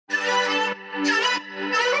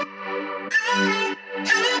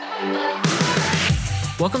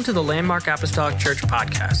Welcome to the Landmark Apostolic Church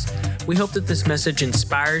podcast. We hope that this message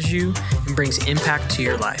inspires you and brings impact to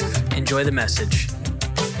your life. Enjoy the message.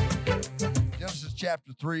 Genesis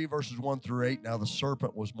chapter 3, verses 1 through 8. Now the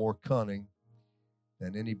serpent was more cunning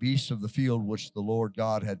than any beast of the field which the Lord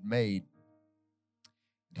God had made.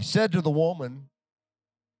 He said to the woman,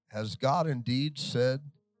 has God indeed said,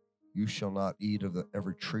 you shall not eat of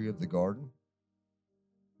every tree of the garden?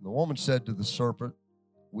 And the woman said to the serpent,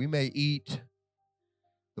 we may eat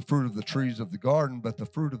the fruit of the trees of the garden, but the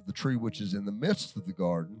fruit of the tree which is in the midst of the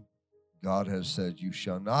garden, God has said, you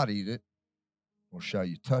shall not eat it, nor shall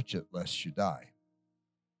you touch it, lest you die.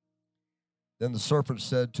 Then the serpent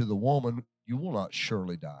said to the woman, you will not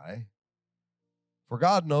surely die, for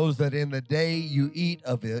God knows that in the day you eat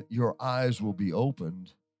of it, your eyes will be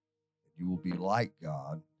opened, and you will be like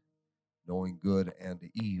God, knowing good and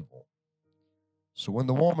evil. So when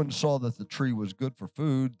the woman saw that the tree was good for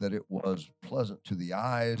food, that it was pleasant to the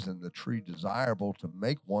eyes, and the tree desirable to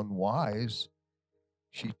make one wise,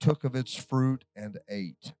 she took of its fruit and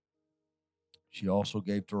ate. She also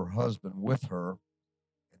gave to her husband with her,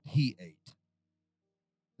 and he ate.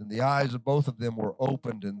 Then the eyes of both of them were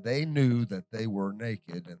opened, and they knew that they were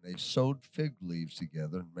naked, and they sewed fig leaves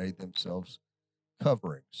together and made themselves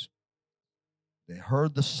coverings. They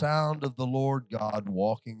heard the sound of the Lord God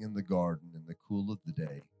walking in the garden in the cool of the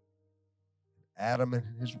day. Adam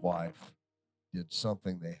and his wife did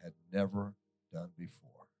something they had never done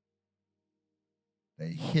before. They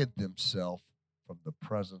hid themselves from the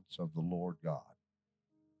presence of the Lord God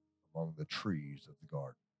among the trees of the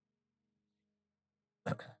garden.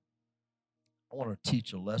 I want to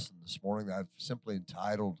teach a lesson this morning that I've simply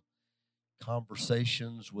entitled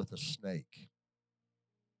Conversations with a Snake.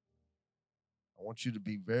 I want you to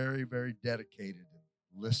be very, very dedicated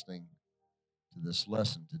in listening to this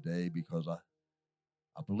lesson today, because I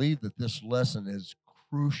believe that this lesson is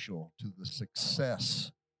crucial to the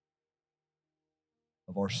success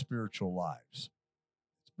of our spiritual lives.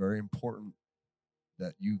 It's very important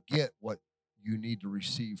that you get what you need to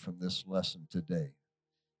receive from this lesson today.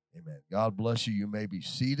 Amen. God bless you. You may be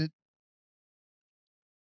seated.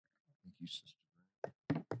 Thank you, sister.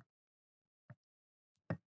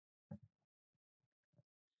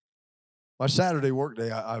 My Saturday workday,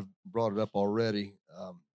 I've brought it up already,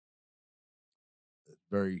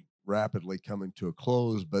 very rapidly coming to a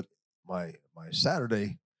close, but my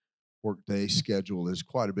Saturday workday schedule is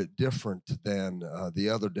quite a bit different than the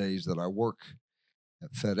other days that I work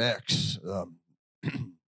at FedEx.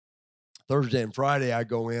 Thursday and Friday, I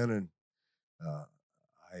go in and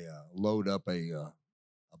I load up a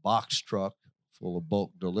box truck full of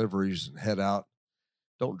bulk deliveries and head out.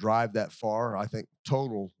 Don't drive that far. I think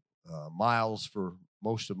total miles for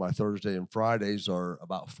most of my Thursday and Fridays are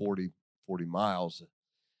about 40 miles.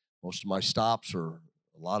 Most of my stops a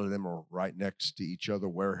lot of them are right next to each other,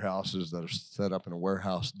 warehouses that are set up in a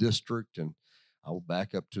warehouse district, and I will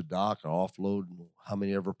back up to dock and offload how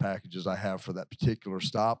many ever packages I have for that particular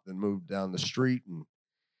stop, then move down the street and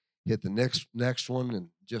hit the next one, and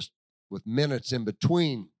just with minutes in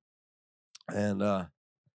between. And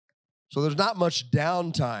so there's not much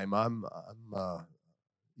downtime. I'm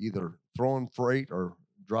either throwing freight or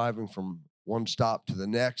driving from one stop to the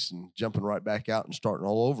next and jumping right back out and starting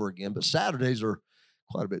all over again. But Saturdays are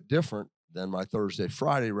quite a bit different than my Thursday,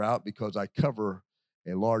 Friday route, because I cover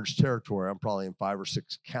a large territory. I'm probably in 5 or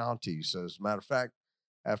 6 counties. As a matter of fact,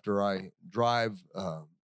 after I drive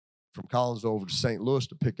from Collinsville over to St. Louis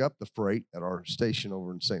to pick up the freight at our station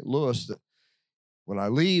over in St. Louis, when I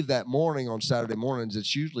leave that morning on Saturday mornings,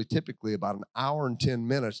 it's usually typically about an hour and 10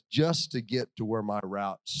 minutes just to get to where my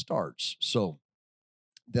route starts. So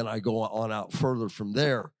then I go on out further from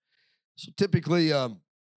there. So typically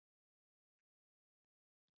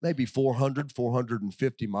maybe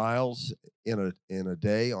 450 miles in a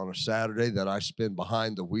day on a Saturday that I spend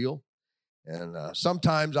behind the wheel. And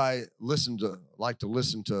sometimes I like to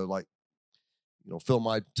listen to fill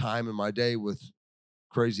my time in my day with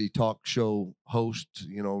crazy talk show host,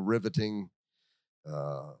 riveting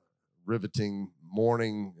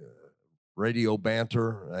morning radio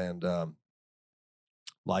banter, and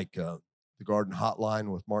like the Garden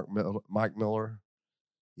Hotline with Mike Miller,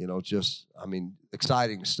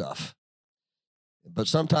 exciting stuff. But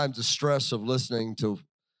sometimes the stress of listening to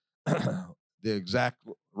the exact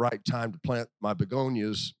right time to plant my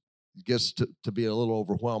begonias gets to be a little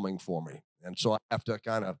overwhelming for me. And so I have to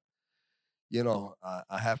kind of,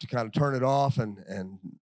 I have to kind of turn it off and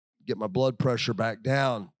get my blood pressure back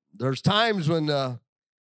down. There's times when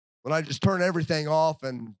I just turn everything off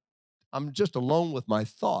and I'm just alone with my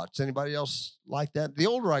thoughts. Anybody else like that? The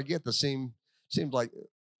older I get, seems like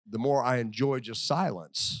the more I enjoy just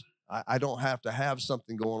silence. I don't have to have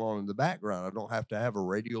something going on in the background. I don't have to have a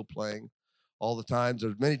radio playing all the time.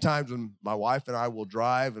 There's many times when my wife and I will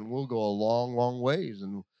drive and we'll go a long, long ways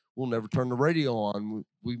and we'll never turn the radio on.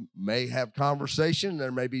 We may have conversation.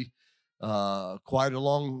 There may be quite a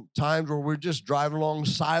long times where we're just driving along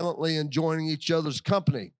silently, enjoying each other's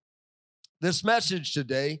company. This message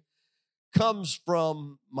today comes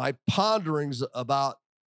from my ponderings about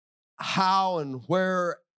how and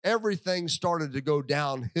where everything started to go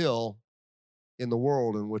downhill in the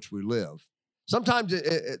world in which we live. Sometimes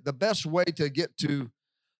the best way to get to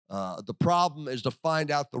the problem is to find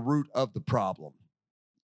out the root of the problem.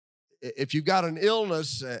 If you've got an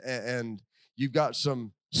illness and you've got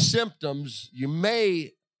some symptoms, you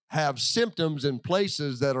may have symptoms in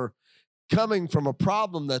places that are coming from a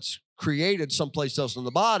problem that's created someplace else in the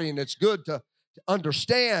body, and it's good to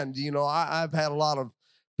understand. You know, I've had a lot of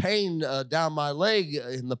pain down my leg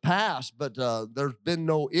in the past, but there's been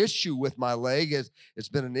no issue with my leg. It's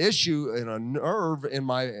been an issue in a nerve in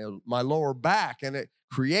my lower back, and it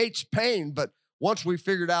creates pain. But once we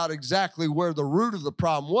figured out exactly where the root of the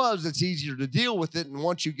problem was, it's easier to deal with it. And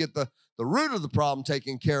once you get the root of the problem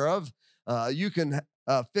taken care of, you can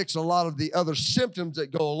fix a lot of the other symptoms that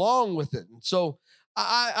go along with it. And so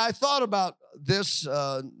I thought about this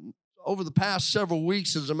over the past several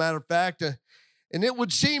weeks, as a matter of fact, and it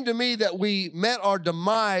would seem to me that we met our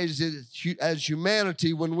demise as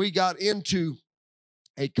humanity when we got into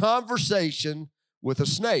a conversation with a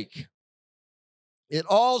snake. It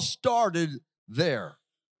all started there.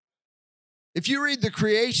 If you read the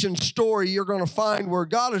creation story, you're going to find where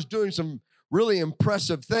God is doing some really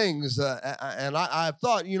impressive things. And I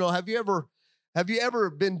thought, you know, have you ever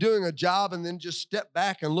been doing a job and then just stepped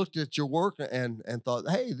back and looked at your work and thought,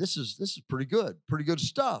 hey, this is pretty good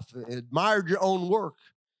stuff. Admired your own work.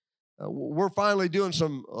 We're finally doing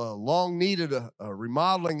some long needed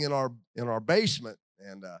remodeling in our basement,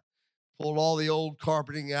 and pulled all the old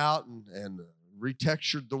carpeting out and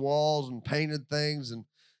retextured the walls and painted things,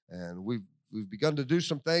 and we've begun to do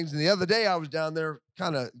some things. And the other day I was down there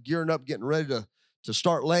kind of gearing up, getting ready to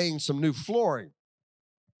start laying some new flooring.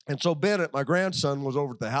 And so Bennett, my grandson, was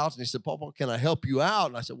over at the house, and he said, Papa, can I help you out?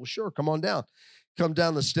 And I said, well, sure, come on down. Come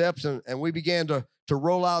down the steps, and we began to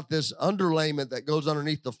roll out this underlayment that goes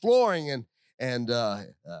underneath the flooring, and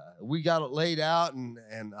we got it laid out,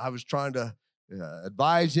 and I was trying to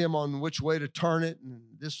advise him on which way to turn it and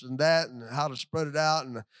this and that and how to spread it out,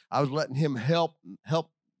 and I was letting him help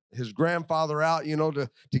his grandfather out, you know, to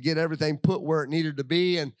get everything put where it needed to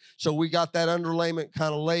be. And so we got that underlayment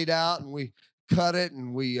kind of laid out, and we cut it,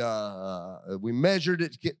 and we measured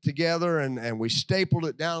it together, and we stapled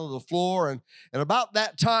it down to the floor. And about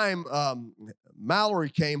that time, Mallory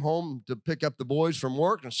came home to pick up the boys from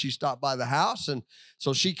work, and she stopped by the house. And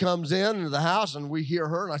so she comes into the house, and we hear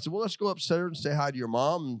her. And I said, well, let's go upstairs and say hi to your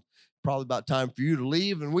mom. And probably about time for you to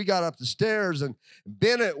leave. And we got up the stairs, and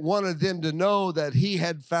Bennett wanted them to know that he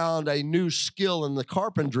had found a new skill in the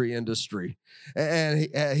carpentry industry. And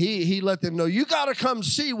he let them know, you got to come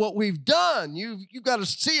see what we've done. You got to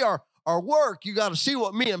see our work. You got to see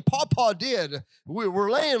what me and Papa did. We were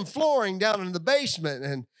laying flooring down in the basement,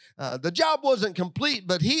 and the job wasn't complete,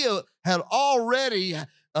 but he had already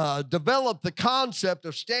developed the concept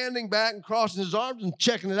of standing back and crossing his arms and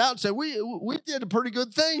checking it out and say, we did a pretty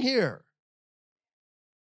good thing here.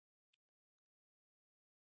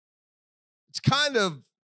 It's kind of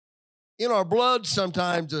in our blood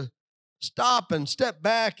sometimes to stop and step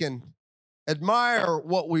back and admire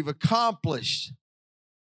what we've accomplished.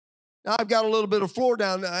 Now, I've got a little bit of floor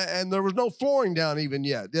down, and there was no flooring down even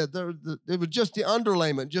yet. It was just the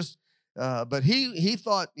underlayment. But he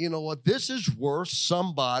thought, you know what, this is worth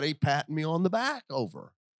somebody patting me on the back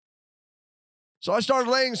over. So I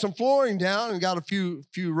started laying some flooring down and got a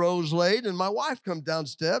few rows laid, and my wife comes down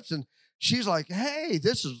steps, and she's like, hey,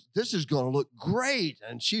 this is going to look great.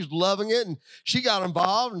 And she's loving it, and she got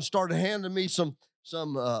involved and started handing me some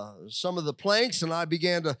of the planks, and I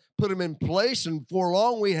began to put them in place. And before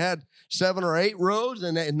long, we had 7 or 8 rows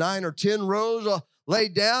and 9 or 10 rows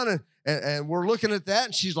laid down, and we're looking at that,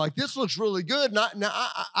 and she's like, this looks really good. Now,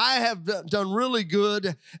 I have done really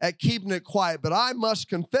good at keeping it quiet, but I must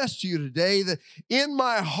confess to you today that in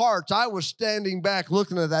my heart, I was standing back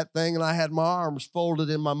looking at that thing, and I had my arms folded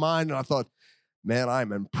in my mind, and I thought, man,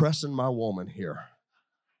 I'm impressing my woman here.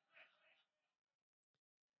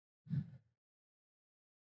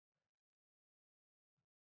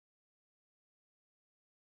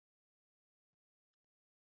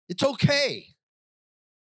 It's okay.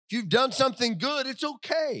 If you've done something good, it's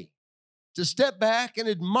okay to step back and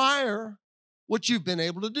admire what you've been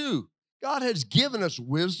able to do. God has given us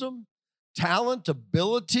wisdom, talent,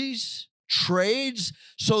 abilities, trades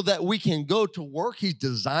so that we can go to work. He's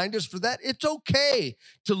designed us for that. It's okay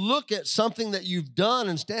to look at something that you've done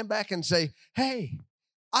and stand back and say, hey,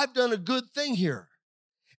 I've done a good thing here.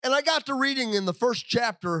 And I got to reading in the first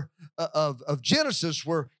chapter of Genesis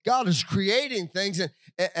where God is creating things,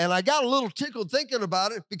 and I got a little tickled thinking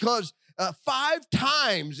about it because 5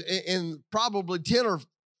 times in probably 10 or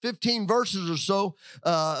 15 verses or so,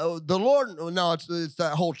 the Lord, no, it's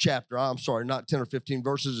that whole chapter. I'm sorry, not 10 or 15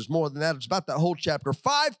 verses. It's more than that. It's about that whole chapter.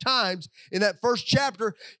 5 times in that first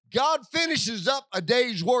chapter, God finishes up a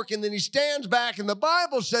day's work, and then he stands back, and the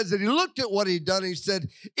Bible says that he looked at what he'd done, and he said,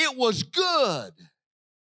 it was good.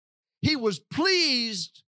 He was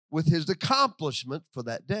pleased with his accomplishment for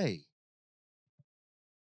that day.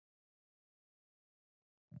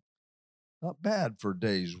 Not bad for a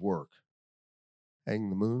day's work. Hang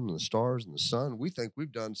the moon and the stars and the sun. We think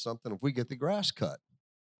we've done something if we get the grass cut.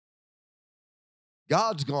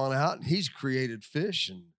 God's gone out and he's created fish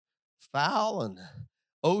and fowl and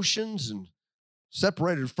oceans and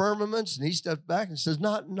separated firmaments, and he stepped back and says,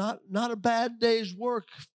 not a bad day's work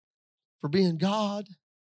for being God.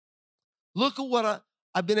 Look at what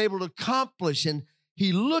I've been able to accomplish. And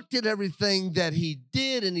he looked at everything that he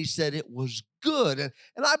did and he said it was good. And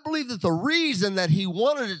I believe that the reason that he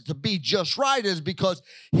wanted it to be just right is because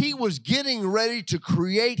he was getting ready to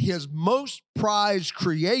create his most prized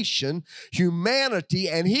creation, humanity,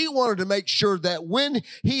 and he wanted to make sure that when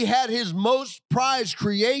he had his most prized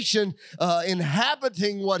creation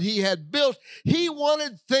inhabiting what he had built, he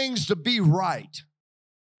wanted things to be right.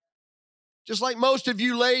 Just like most of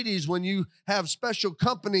you ladies, when you have special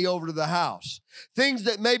company over to the house, things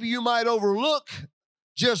that maybe you might overlook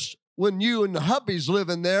just when you and the hubby's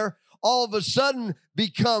living there, all of a sudden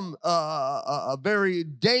become a very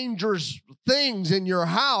dangerous things in your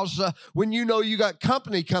house when you know you got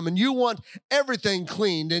company coming. You want everything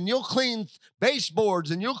cleaned, and you'll clean baseboards,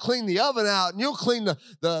 and you'll clean the oven out, and you'll clean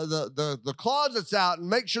the closets out, and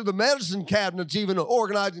make sure the medicine cabinet's even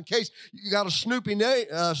organized in case you got a snoopy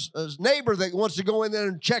neighbor that wants to go in there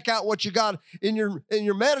and check out what you got in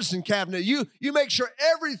your medicine cabinet. You make sure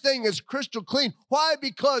everything is crystal clean. Why?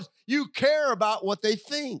 Because you care about what they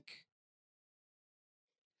think.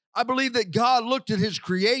 I believe that God looked at his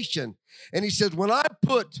creation and he said, when I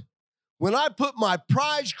put my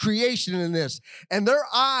prized creation in this, and their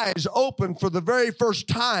eyes open for the very first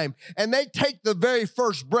time, and they take the very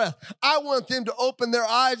first breath, I want them to open their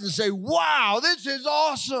eyes and say, wow, this is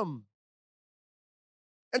awesome.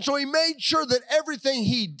 And so he made sure that everything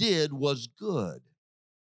he did was good.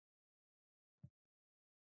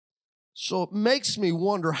 So it makes me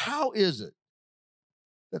wonder, how is it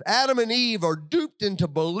that Adam and Eve are duped into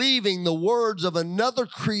believing the words of another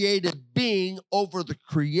created being over the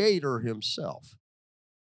Creator himself?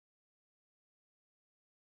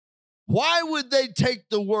 Why would they take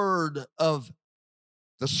the word of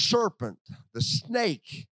the serpent, the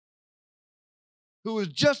snake, who is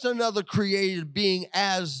just another created being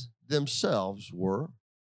as themselves were?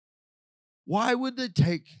 Why would they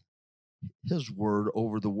take his word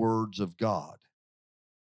over the words of God?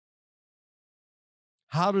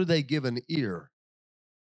 How do they give an ear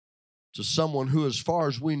to someone who, as far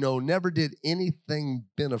as we know, never did anything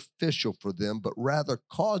beneficial for them, but rather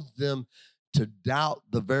caused them to doubt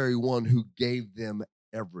the very one who gave them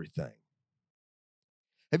everything?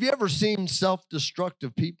 Have you ever seen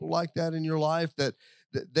self-destructive people like that in your life, that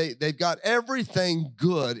they've got everything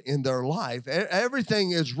good in their life,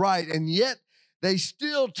 everything is right, and yet they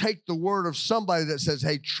still take the word of somebody that says,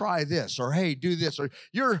 hey, try this, or hey, do this, or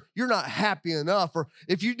you're not happy enough, or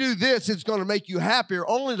if you do this, it's going to make you happier,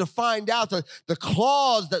 only to find out that the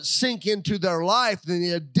claws that sink into their life and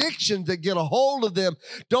the addictions that get a hold of them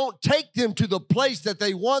don't take them to the place that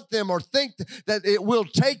they want them or think that it will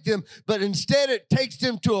take them, but instead it takes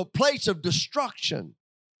them to a place of destruction.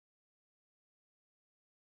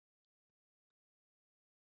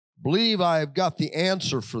 Believe I have got the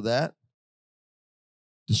answer for that.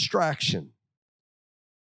 Distraction.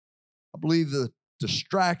 I believe that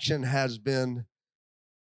distraction has been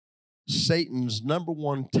Satan's number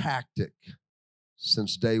one tactic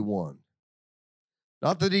since day one.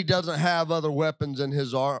 Not that he doesn't have other weapons in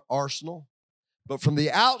his arsenal, but from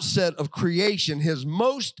the outset of creation, his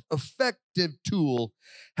most effective tool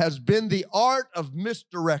has been the art of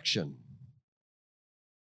misdirection.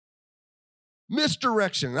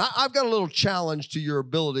 Misdirection. I've got a little challenge to your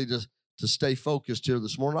ability to stay focused here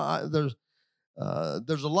this morning. There's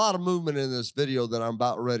a lot of movement in this video that I'm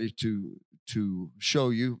about ready to to show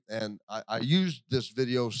you, and I used this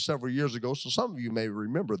video several years ago, so some of you may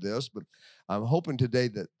remember this, but I'm hoping today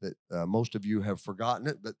that most of you have forgotten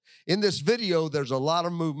it. But in this video, there's a lot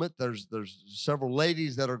of movement. There's several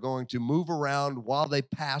ladies that are going to move around while they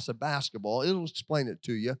pass a basketball. It'll explain it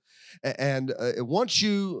to you, and once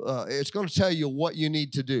you, it's going to tell you what you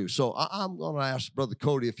need to do. So I'm going to ask Brother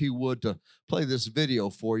Cody if he would to play this video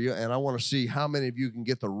for you, and I want to see how many of you can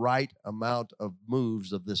get the right amount of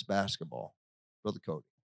moves of this basketball. Brother Cody.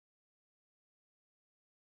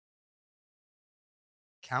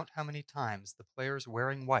 Count how many times the players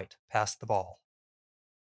wearing white pass the ball.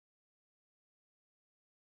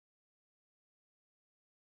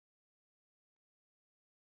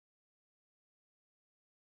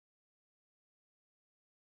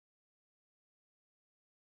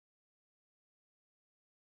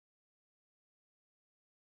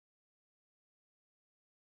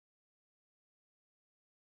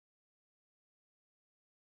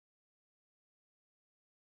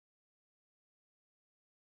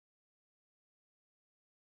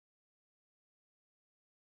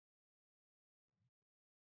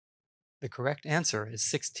 The correct answer is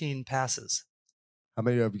 16 passes. How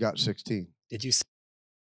many of you got 16? Did you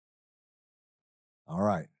All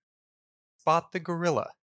right. spot the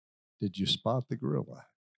gorilla? Did you spot the gorilla?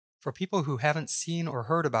 For people who haven't seen or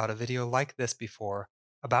heard about a video like this before,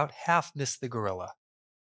 about half missed the gorilla.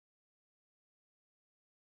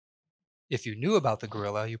 If you knew about the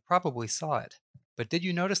gorilla, you probably saw it. But did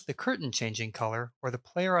you notice the curtain changing color or the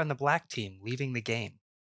player on the black team leaving the game?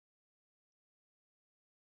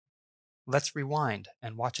 Let's rewind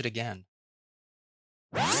and watch it again.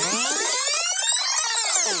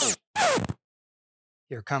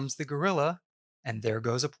 Here comes the gorilla, and there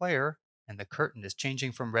goes a player, and the curtain is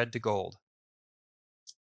changing from red to gold.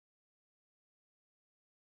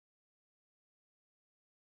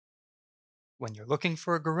 When you're looking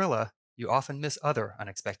for a gorilla, you often miss other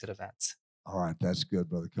unexpected events. All right, that's good,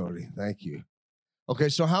 Brother Cody. Thank you. Okay,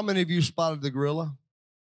 so how many of you spotted the gorilla?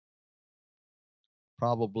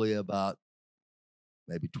 Probably about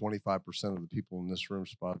maybe 25% of the people in this room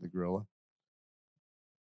spotted the gorilla.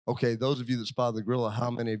 Okay, those of you that spotted the gorilla, how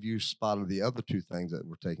many of you spotted the other two things that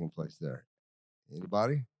were taking place there?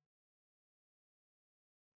 Anybody?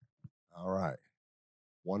 All right.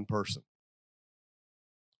 One person.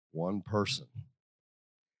 One person.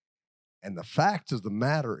 And the fact of the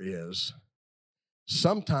matter is,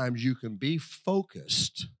 sometimes you can be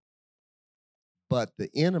focused, but the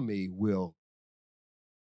enemy will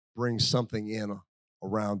bring something in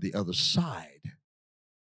around the other side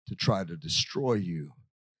to try to destroy you.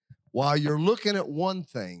 While you're looking at one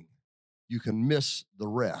thing, you can miss the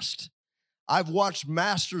rest. I've watched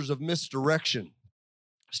masters of misdirection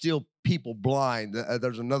steal people blind.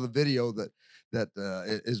 There's another video that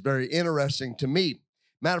is very interesting to me.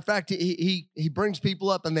 Matter of fact, he brings people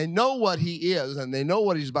up and they know what he is and they know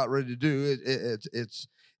what he's about ready to do.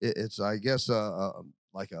 It's I guess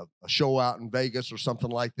like a show out in Vegas or something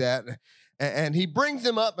like that. And he brings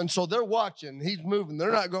them up, and so they're watching. He's moving.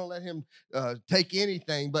 They're not going to let him take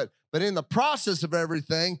anything. But in the process of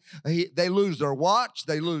everything, they lose their watch.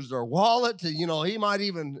 They lose their wallet. You know, he might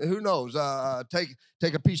even, who knows,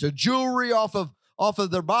 take a piece of jewelry off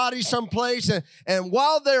of their body someplace. And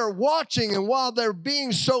while they're watching and while they're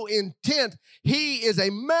being so intent, he is a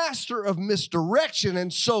master of misdirection.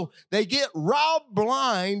 And so they get robbed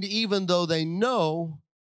blind even though they know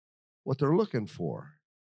what they're looking for.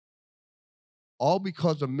 All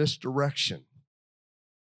because of misdirection.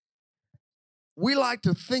 We like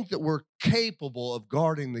to think that we're capable of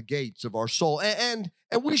guarding the gates of our soul. And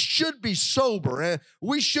we should be sober and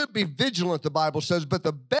we should be vigilant, the Bible says. But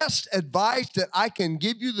the best advice that I can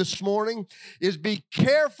give you this morning is be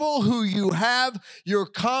careful who you have your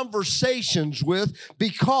conversations with,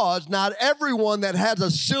 because not everyone that has a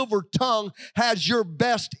silver tongue has your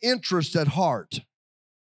best interest at heart.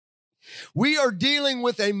 We are dealing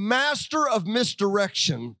with a master of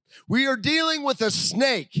misdirection. We are dealing with a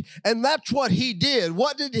snake, and that's what he did.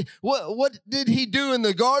 What did he do in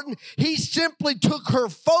the garden? He simply took her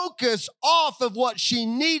focus off of what she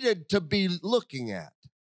needed to be looking at.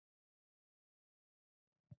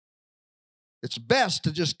 It's best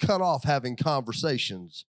to just cut off having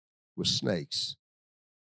conversations with snakes.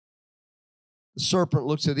 The serpent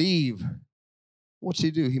looks at Eve. What's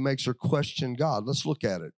he do? He makes her question God. Let's look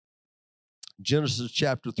at it. Genesis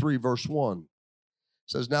chapter 3, verse 1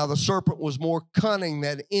 says, now the serpent was more cunning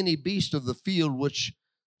than any beast of the field which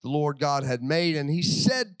the Lord God had made. And he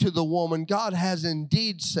said to the woman,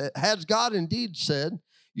 has God indeed said,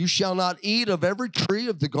 you shall not eat of every tree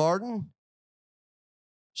of the garden?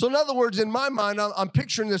 So in other words, in my mind, I'm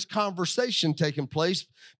picturing this conversation taking place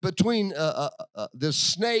between this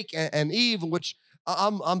snake and Eve, which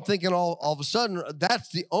I'm thinking all of a sudden, that's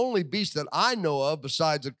the only beast that I know of,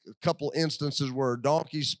 besides a couple instances where a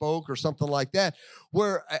donkey spoke or something like that,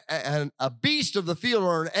 where a beast of the field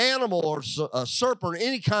or an animal or a serpent or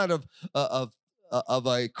any kind of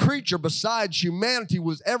a creature besides humanity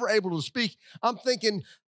was ever able to speak. I'm thinking,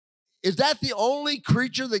 is that the only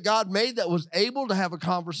creature that God made that was able to have a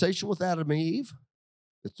conversation with Adam and Eve?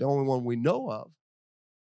 It's the only one we know of.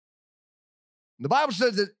 The Bible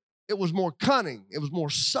says that it was more cunning, it was more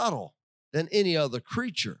subtle than any other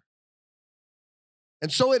creature.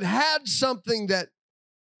 And so it had something that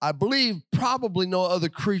I believe probably no other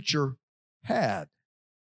creature had.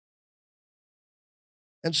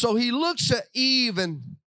 And so he looks at Eve and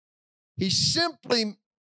he simply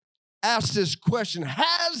asks this question: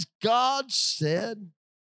 has God said?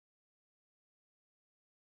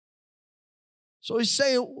 So he's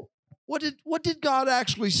saying, what did God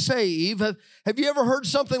actually say, Eve? Have you ever heard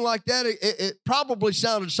something like that? It probably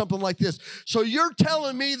sounded something like this. So you're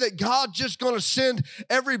telling me that God's just going to send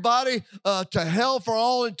everybody to hell for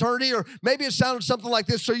all eternity? Or maybe it sounded something like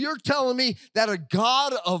this. So you're telling me that a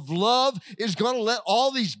God of love is going to let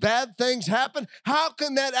all these bad things happen? How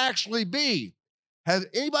can that actually be? Has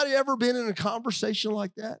anybody ever been in a conversation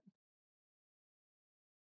like that?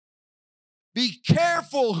 Be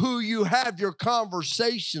careful who you have your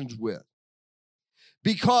conversations with,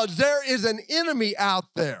 because there is an enemy out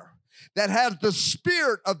there that has the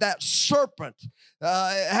spirit of that serpent.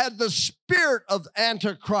 It had the spirit of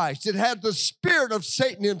Antichrist. It had the spirit of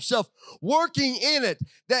Satan himself working in it,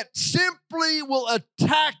 that simply will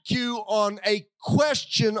attack you on a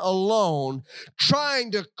question alone,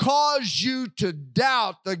 trying to cause you to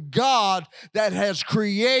doubt the God that has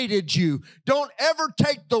created you. Don't ever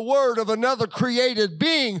take the word of another created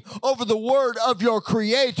being over the word of your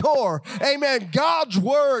Creator. Amen. God's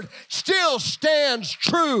word still stands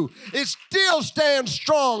true. It still stands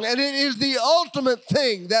strong, and it is the ultimate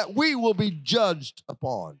thing that we will be judged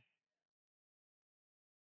upon.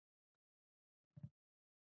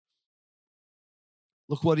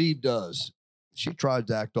 Look what Eve does. She tries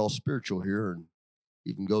to act all spiritual here and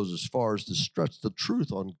even goes as far as to stretch the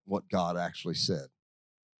truth on what God actually said.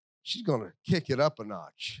 She's going to kick it up a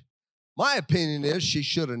notch. My opinion is she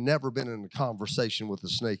should have never been in a conversation with the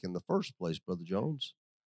snake in the first place, Brother Jones.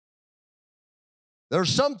 There are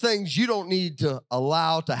some things you don't need to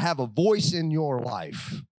allow to have a voice in your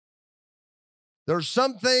life. There are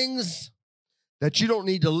some things that you don't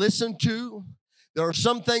need to listen to. There are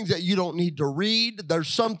some things that you don't need to read. There's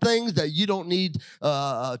some things that you don't need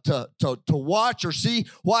to watch or see.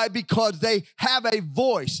 Why? Because they have a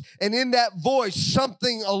voice. And in that voice,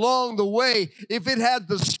 something along the way, if it had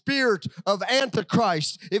the spirit of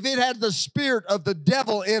Antichrist, if it had the spirit of the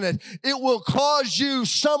devil in it, it will cause you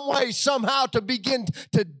some way, somehow to begin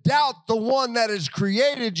to doubt the one that has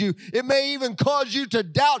created you. It may even cause you to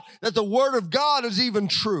doubt that the word of God is even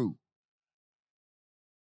true.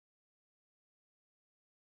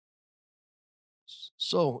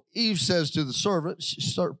 So Eve says to the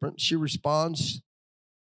serpent, she responds,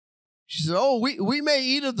 she said, oh, we may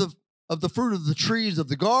eat of the fruit of the trees of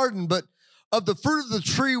the garden, but of the fruit of the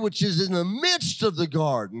tree which is in the midst of the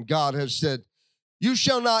garden, God has said, you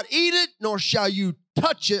shall not eat it, nor shall you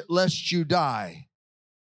touch it, lest you die.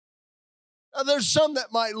 Now, there's some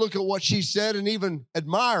that might look at what she said and even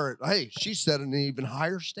admire it. Hey, she set an even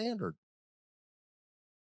higher standard.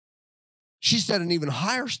 She set an even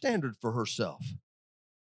higher standard for herself.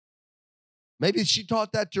 Maybe she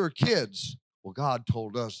taught that to her kids. Well, God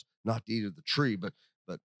told us not to eat of the tree, but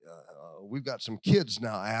we've got some kids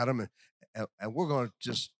now, Adam, and we're going to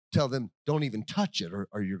just tell them, don't even touch it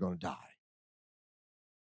or you're going to die.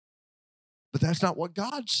 But that's not what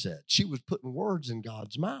God said. She was putting words in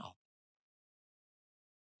God's mouth,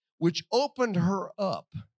 which opened her up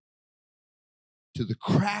to the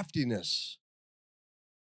craftiness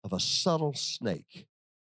of a subtle snake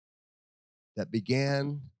that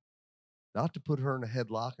began not to put her in a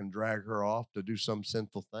headlock and drag her off to do some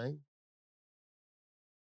sinful thing.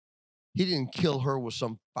 He didn't kill her with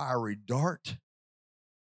some fiery dart.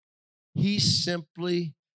 He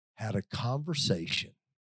simply had a conversation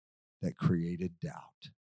that created doubt.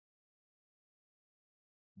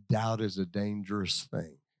 Doubt is a dangerous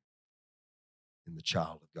thing in the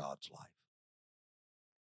child of God's life.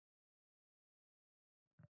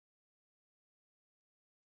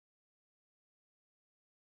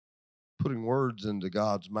 Putting words into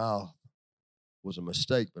God's mouth was a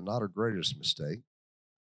mistake, but not her greatest mistake.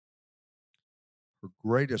 Her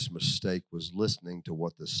greatest mistake was listening to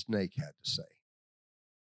what the snake had to say.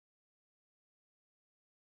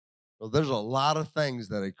 Well, there's a lot of things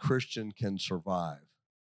that a Christian can survive.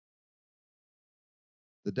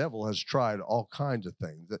 The devil has tried all kinds of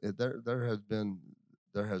things. There has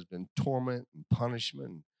been torment and punishment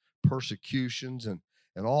and persecutions and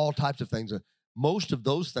all types of things. And most of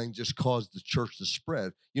those things just cause the church to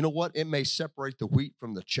spread. You know what? It may separate the wheat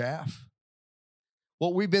from the chaff.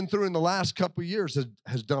 What we've been through in the last couple of years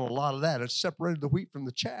has done a lot of that. It's separated the wheat from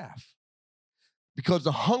the chaff. Because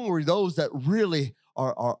the hungry, those that really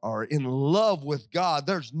are in love with God,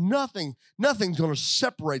 there's nothing's going to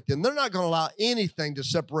separate them. They're not going to allow anything to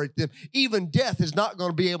separate them. Even death is not going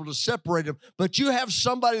to be able to separate them. But you have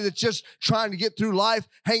somebody that's just trying to get through life,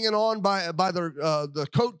 hanging on by their the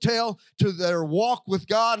coattail to their walk with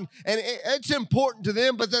God, and it's important to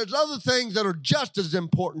them. But there's other things that are just as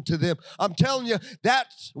important to them. I'm telling you,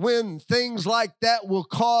 that's when things like that will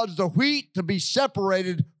cause the wheat to be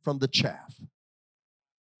separated from the chaff.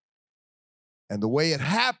 And the way it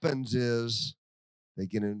happens is they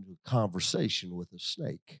get into a conversation with a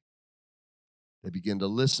snake. They begin to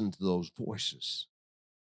listen to those voices.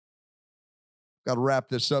 Got to wrap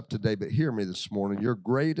this up today, but hear me this morning. Your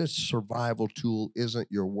greatest survival tool isn't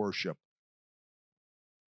your worship.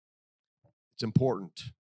 It's important.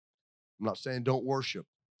 I'm not saying don't worship.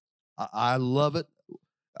 I love it.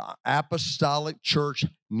 Apostolic church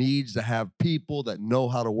needs to have people that know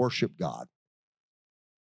how to worship God.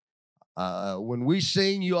 When we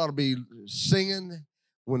sing, you ought to be singing.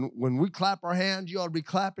 When we clap our hands, you ought to be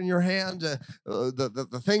clapping your hands.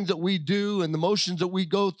 The things that we do and the motions that we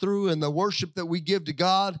go through and the worship that we give to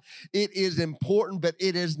God, it is important, but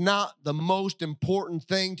it is not the most important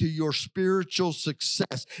thing to your spiritual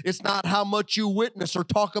success. It's not how much you witness or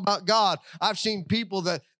talk about God. I've seen people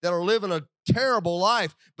that are living a terrible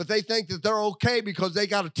life, but they think that they're okay because they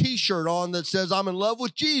got a t-shirt on that says I'm in love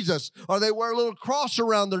with Jesus, or they wear a little cross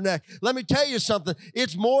around their neck. Let me tell you something.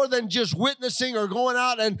 It's more than just witnessing or going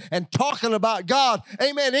out and talking about God.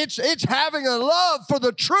 Amen. It's having a love for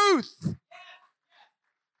the truth.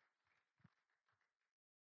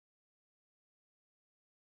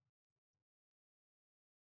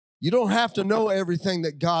 You don't have to know everything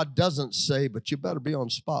that God doesn't say, but you better be on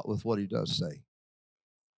spot with what he does say.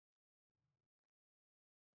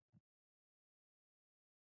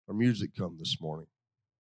 Our music come this morning.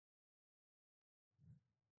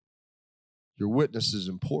 Your witness is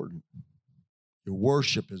important. Your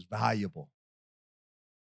worship is valuable.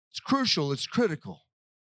 It's crucial. It's critical.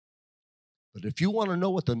 But if you want to know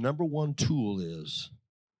what the number one tool is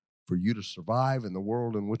for you to survive in the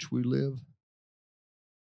world in which we live,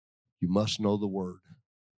 you must know the Word.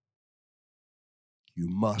 You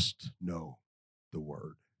must know the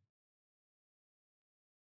Word.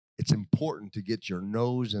 It's important to get your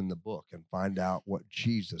nose in the book and find out what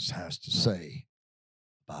Jesus has to say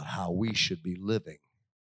about how we should be living.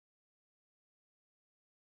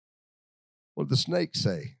 What did the snake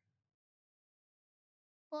say?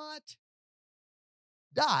 What?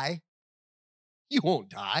 Die? You won't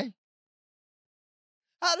die.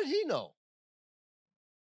 How did he know?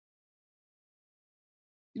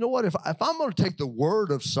 You know what? If I'm going to take the word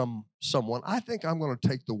of someone, I think I'm going to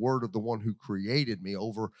take the word of the one who created me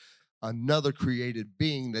over another created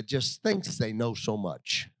being that just thinks they know so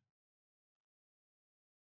much.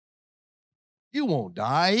 You won't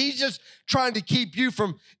die. He's just trying to keep you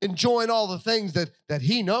from enjoying all the things that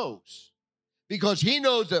he knows. Because he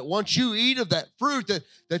knows that once you eat of that fruit,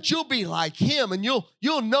 that you'll be like him and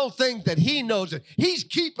you'll know things that he knows. That he's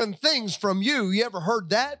keeping things from you. You ever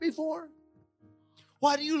heard that before?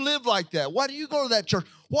 Why do you live like that? Why do you go to that church?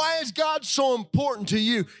 Why is God so important to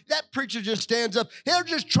you? That preacher just stands up. They're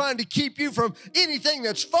just trying to keep you from anything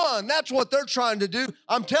that's fun. That's what they're trying to do.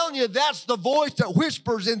 I'm telling you, that's the voice that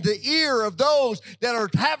whispers in the ear of those that are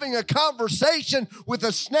having a conversation with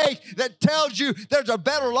a snake that tells you there's a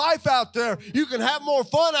better life out there. You can have more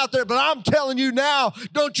fun out there, but I'm telling you now,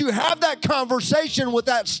 don't you have that conversation with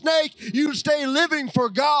that snake. You stay living for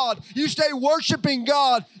God. You stay worshiping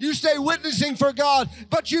God. You stay witnessing for God.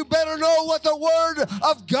 But you better know what the Word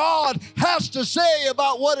of God has to say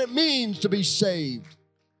about what it means to be saved.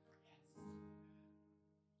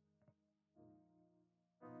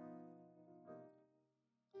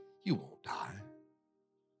 You won't die.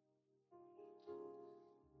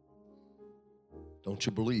 Don't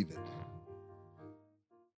you believe it?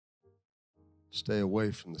 Stay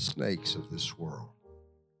away from the snakes of this world.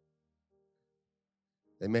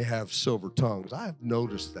 They may have silver tongues. I have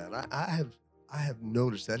noticed that. I have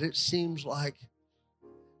noticed that. It seems like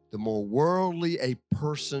the more worldly a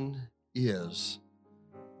person is,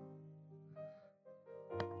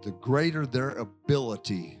 the greater their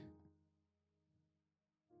ability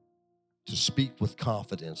to speak with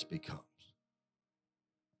confidence becomes.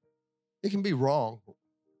 It can be wrong.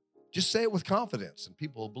 Just say it with confidence and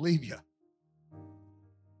people will believe you.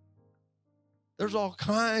 There's all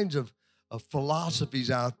kinds of philosophies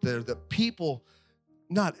out there that people,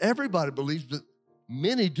 not everybody believes, but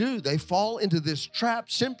many do. They fall into this trap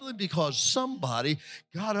simply because somebody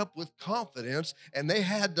got up with confidence and they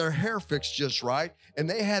had their hair fixed just right and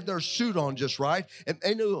they had their suit on just right and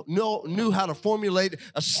they knew how to formulate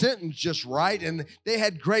a sentence just right and they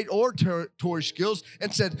had great oratory skills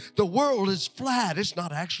and said, the world is flat. It's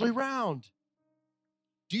not actually round.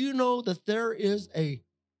 Do you know that there is a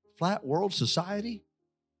flat world society?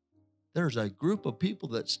 There's a group of people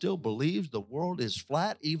that still believes the world is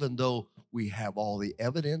flat, even though we have all the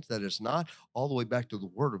evidence that it's not, all the way back to the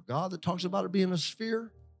Word of God that talks about it being a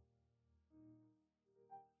sphere.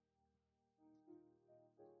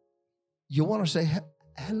 You want to say,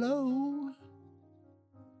 hello?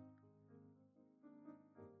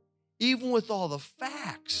 Even with all the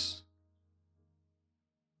facts.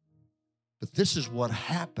 But this is what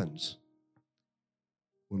happens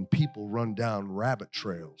when people run down rabbit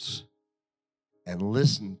trails and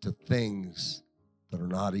listen to things that are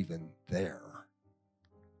not even there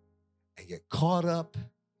and get caught up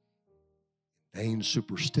in vain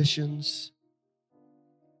superstitions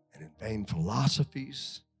and in vain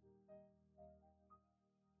philosophies.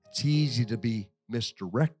 It's easy to be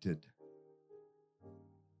misdirected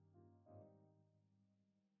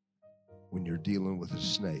when you're dealing with a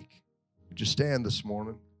snake. Would you stand this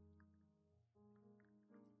morning?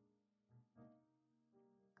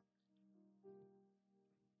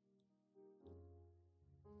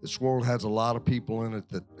 This world has a lot of people in it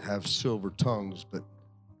that have silver tongues, but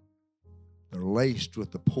they're laced with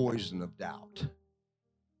the poison of doubt.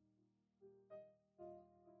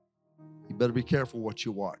 You better be careful what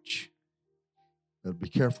you watch. You better be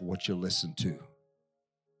careful what you listen to.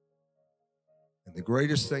 And the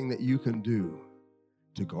greatest thing that you can do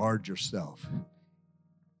to guard yourself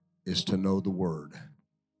is to know the Word.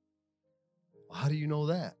 Well, how do you know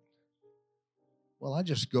that? Well, I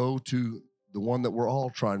just go to the one that we're all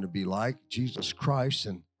trying to be like, Jesus Christ,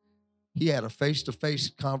 and he had a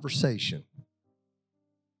face-to-face conversation.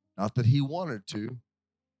 Not that he wanted to,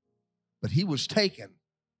 but he was taken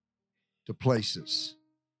to places.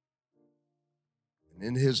 And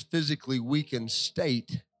in his physically weakened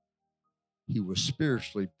state, he was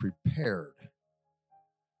spiritually prepared.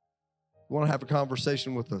 You want to have a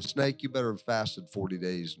conversation with a snake, you better have fasted 40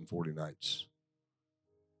 days and 40 nights.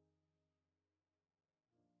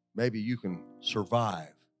 Maybe you can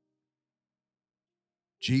survive.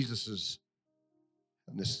 Jesus is,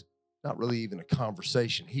 and this not really even a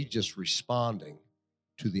conversation. He's just responding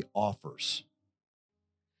to the offers.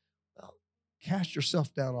 Well, cast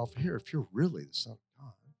yourself down off here if you're really the Son of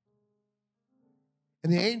God.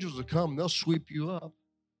 And the angels will come, they'll sweep you up.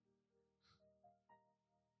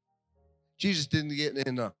 Jesus didn't get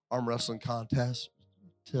in an arm wrestling contest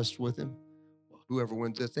with him. Whoever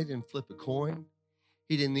wins this, they didn't flip a coin.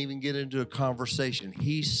 He didn't even get into a conversation.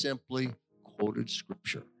 He simply quoted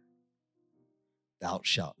Scripture. Thou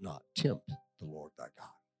shalt not tempt the Lord thy God.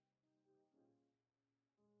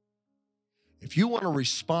 If you want to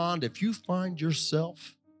respond, if you find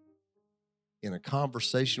yourself in a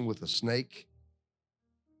conversation with a snake,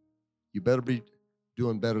 you better be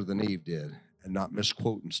doing better than Eve did and not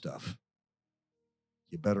misquoting stuff.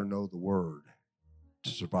 You better know the Word to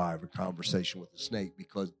survive a conversation with a snake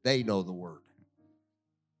because they know the Word.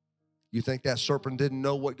 You think that serpent didn't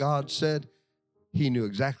know what God said? He knew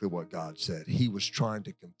exactly what God said. He was trying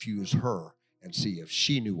to confuse her and see if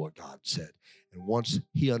she knew what God said. And once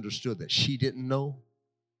he understood that she didn't know,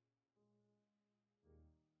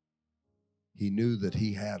 he knew that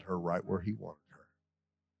he had her right where he wanted her.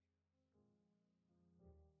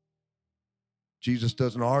 Jesus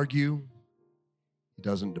doesn't argue. He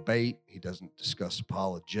doesn't debate. He doesn't discuss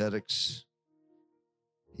apologetics.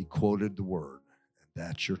 He quoted the Word, and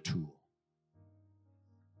that's your tool.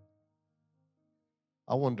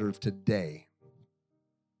 I wonder if today,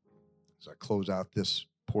 as I close out this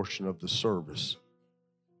portion of the service,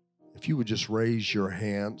 if you would just raise your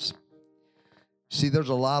hands. See, there's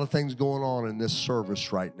a lot of things going on in this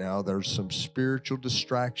service right now. There's some spiritual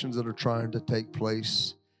distractions that are trying to take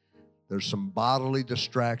place. There's some bodily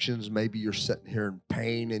distractions. Maybe you're sitting here in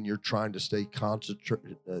pain and you're trying to stay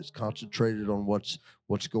concentrated on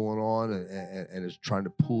what's going on and it's trying to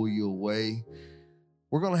pull you away.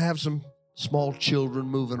 We're going to have some small children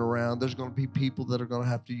moving around. There's going to be people that are going to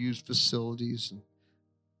have to use facilities and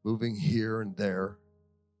moving here and there.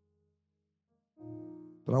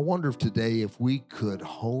 But I wonder if today, if we could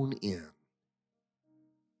hone in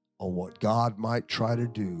on what God might try to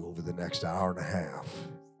do over the next hour and a half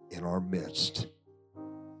in our midst.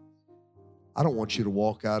 I don't want you to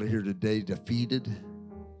walk out of here today defeated.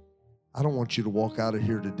 I don't want you to walk out of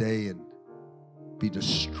here today and be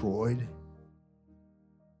destroyed.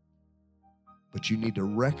 But you need to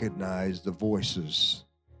recognize the voices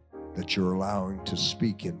that you're allowing to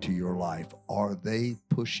speak into your life. Are they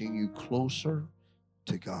pushing you closer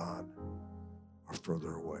to God or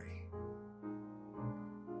further away?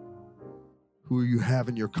 Who are you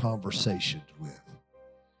having your conversations with?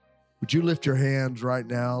 Would you lift your hands right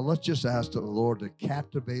now? Let's just ask the Lord to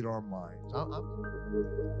captivate our minds.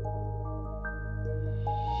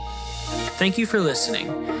 Thank you for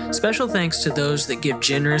listening. Special thanks to those that give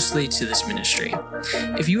generously to this ministry.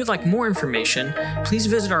 If you would like more information, please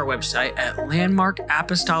visit our website at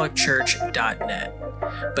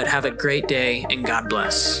landmarkapostolicchurch.net. But have a great day and God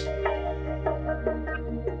bless.